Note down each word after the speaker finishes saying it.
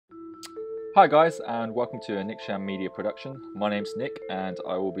Hi guys, and welcome to a Nick Sham Media production. My name's Nick and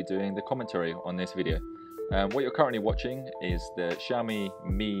I will be doing the commentary on this video. What you're currently watching is the Xiaomi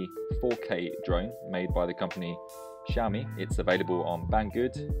Mi 4K drone made by the company Xiaomi. It's available on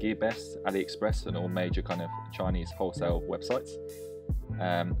Banggood, Gearbest, AliExpress and all major kind of Chinese wholesale websites.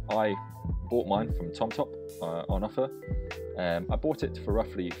 I bought mine from TomTop on offer. I bought it for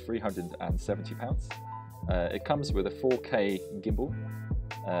roughly £370. It comes with a 4K gimbal,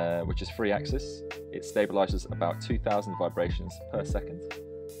 which is 3-axis. It stabilizes about 2,000 vibrations per second.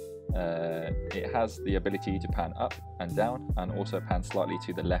 It has the ability to pan up and down and also pan slightly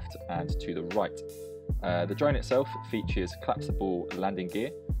to the left and to the right. The drone itself features collapsible landing gear,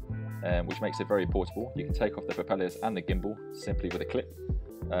 which makes it very portable. You can take off the propellers and the gimbal simply with a clip.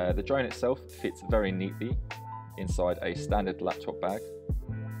 The drone itself fits very neatly inside a standard laptop bag.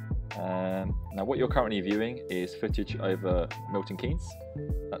 Now what you're currently viewing is footage over Milton Keynes.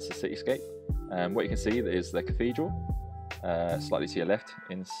 That's the cityscape. What you can see is the cathedral, slightly to your left,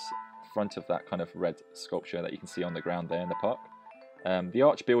 in front of that kind of red sculpture that you can see on the ground there in the park. The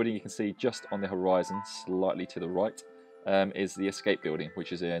arch building you can see just on the horizon, slightly to the right, is the Escape building,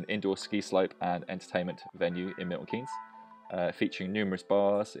 which is an indoor ski slope and entertainment venue in Milton Keynes, featuring numerous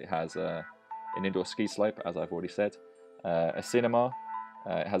bars. It has an indoor ski slope, as I've already said, a cinema.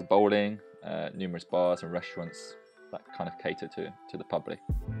 It has bowling, numerous bars and restaurants that kind of cater to the public.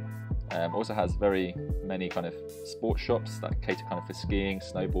 Also has very many kind of sports shops that cater kind of for skiing,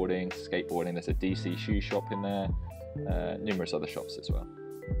 snowboarding, skateboarding. There's a DC shoe shop in there, numerous other shops as well.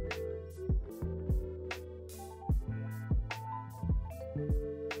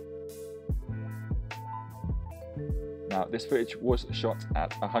 Now this footage was shot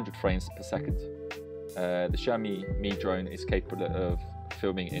at 100 frames per second. The Xiaomi Mi drone is capable of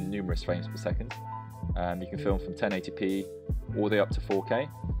filming in numerous frames per second. You can film from 1080p all the way up to 4K.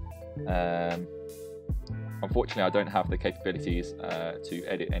 Unfortunately, I don't have the capabilities to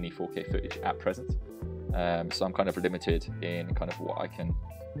edit any 4K footage at present, so I'm kind of limited in kind of what I can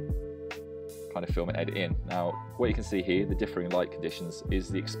kind of film and edit in. Now, what you can see here, the differing light conditions, is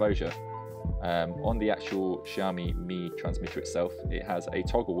the exposure. On the actual Xiaomi Mi transmitter itself, it has a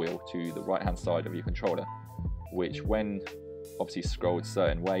toggle wheel to the right hand side of your controller, which when obviously scrolled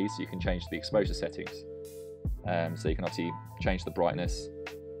certain ways, you can change the exposure settings. So you can obviously change the brightness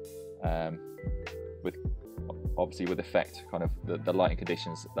with effect kind of the lighting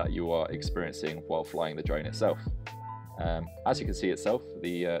conditions that you are experiencing while flying the drone itself. As you can see itself,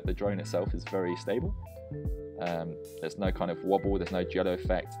 the drone itself is very stable. There's no kind of wobble, there's no jello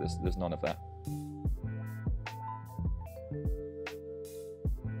effect, there's none of that.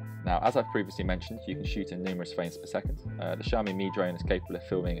 Now, as I've previously mentioned, you can shoot in numerous frames per second. The Xiaomi Mi drone is capable of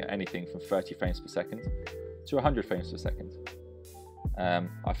filming at anything from 30 frames per second to 100 frames per second.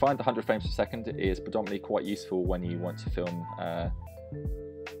 I find the 100 frames per second is predominantly quite useful when you want to film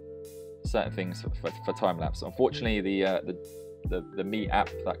certain things for time lapse. Unfortunately, the Mi app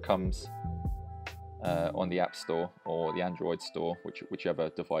that comes on the App Store or the Android Store, whichever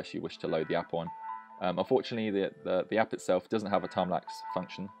device you wish to load the app on, unfortunately the app itself doesn't have a time lapse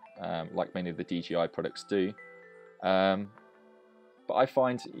function, like many of the DJI products do. But I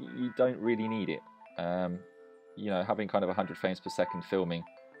find you don't really need it. You know, having kind of 100 frames per second filming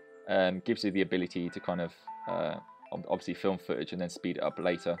gives you the ability to kind of obviously film footage and then speed it up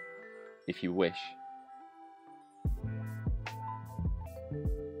later if you wish.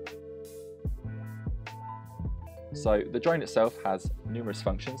 So the drone itself has numerous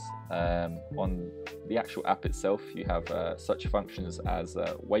functions. On the actual app itself, you have such functions as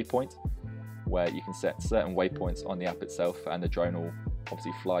waypoint, where you can set certain waypoints on the app itself and the drone will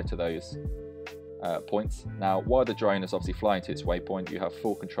obviously fly to those points. Now, while the drone is obviously flying to its waypoint, you have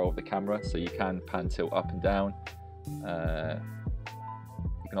full control of the camera, so you can pan tilt up and down. You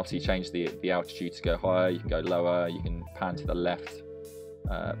can obviously change the altitude to go higher, you can go lower, you can pan to the left,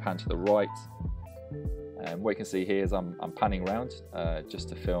 pan to the right. What you can see here is I'm panning around just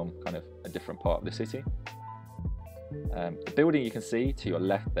to film kind of a different part of the city. The building you can see to your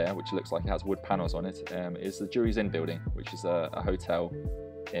left there, which looks like it has wood panels on it, is the Jury's Inn building, which is a hotel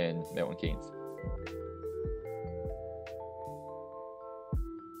in Milton Keynes.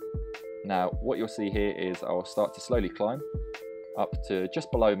 Now, what you'll see here is I'll start to slowly climb up to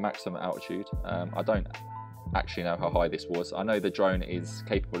just below maximum altitude. I don't actually know how high this was. I know the drone is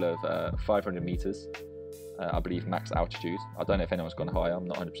capable of 500 meters. I believe max altitude. I don't know if anyone's gone higher, I'm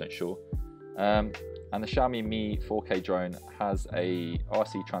not 100% sure. And the Xiaomi Mi 4K drone has a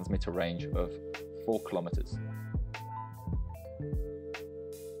RC transmitter range of 4 kilometers.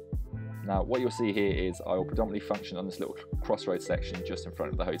 Now what you'll see here is I will predominantly function on this little crossroads section just in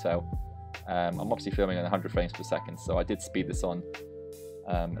front of the hotel. I'm obviously filming at 100 frames per second, so I did speed this on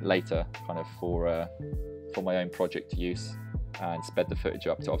later, kind of for my own project use, and sped the footage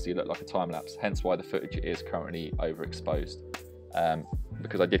up to obviously look like a time lapse. Hence why the footage is currently overexposed,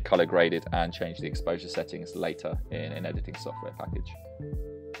 because I did color grade it and change the exposure settings later in an editing software package.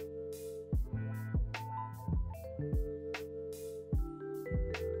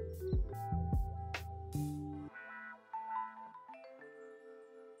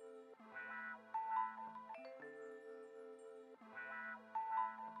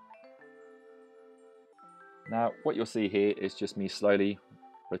 Now, what you'll see here is just me slowly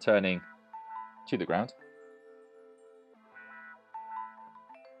returning to the ground.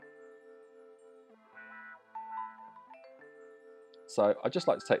 So I'd just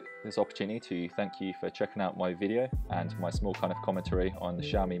like to take this opportunity to thank you for checking out my video and my small kind of commentary on the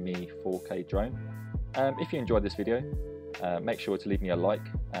Xiaomi Mi 4K drone. If you enjoyed this video, make sure to leave me a like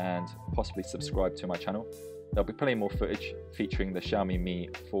and possibly subscribe to my channel. There'll be plenty more footage featuring the Xiaomi Mi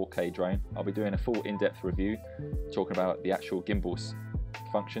 4K drone. I'll be doing a full in-depth review talking about the actual gimbal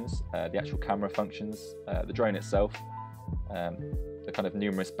functions, the actual camera functions, the drone itself, the kind of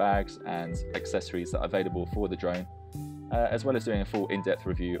numerous bags and accessories that are available for the drone, as well as doing a full in-depth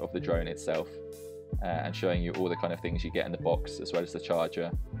review of the drone itself and showing you all the kind of things you get in the box, as well as the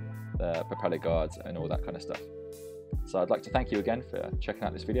charger, the propeller guards and all that kind of stuff. So I'd like to thank you again for checking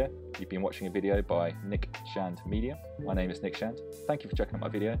out this video. You've been watching a video by Nick Shand Media. My name is Nick Shand. Thank you for checking out my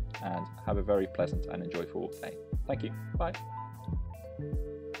video and have a very pleasant and enjoyable day. Thank you. Bye.